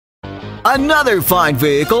Another fine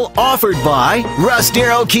vehicle offered by Russ,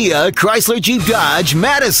 Darrow, Kia, Chrysler, Jeep, Dodge,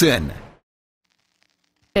 Madison.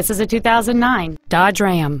 This is a 2009 Dodge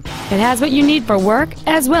Ram. It has what you need for work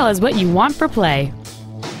as well as what you want for play.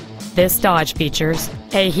 This Dodge features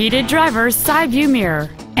a heated driver's side view mirror,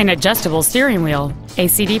 an adjustable steering wheel, a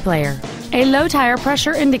CD player, a low tire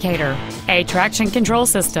pressure indicator, a traction control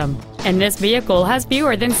system, and this vehicle has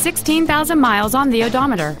fewer than 16,000 miles on the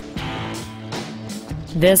odometer.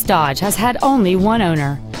 This Dodge has had only one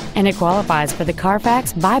owner, and it qualifies for the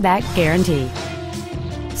Carfax buyback guarantee.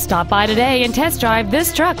 Stop by today and test drive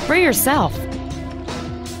this truck for yourself.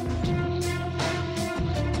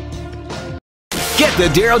 Get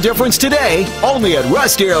the Darrow difference today, only at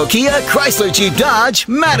Russ, Darrow, Kia, Chrysler, Jeep, Dodge,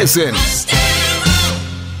 Madison.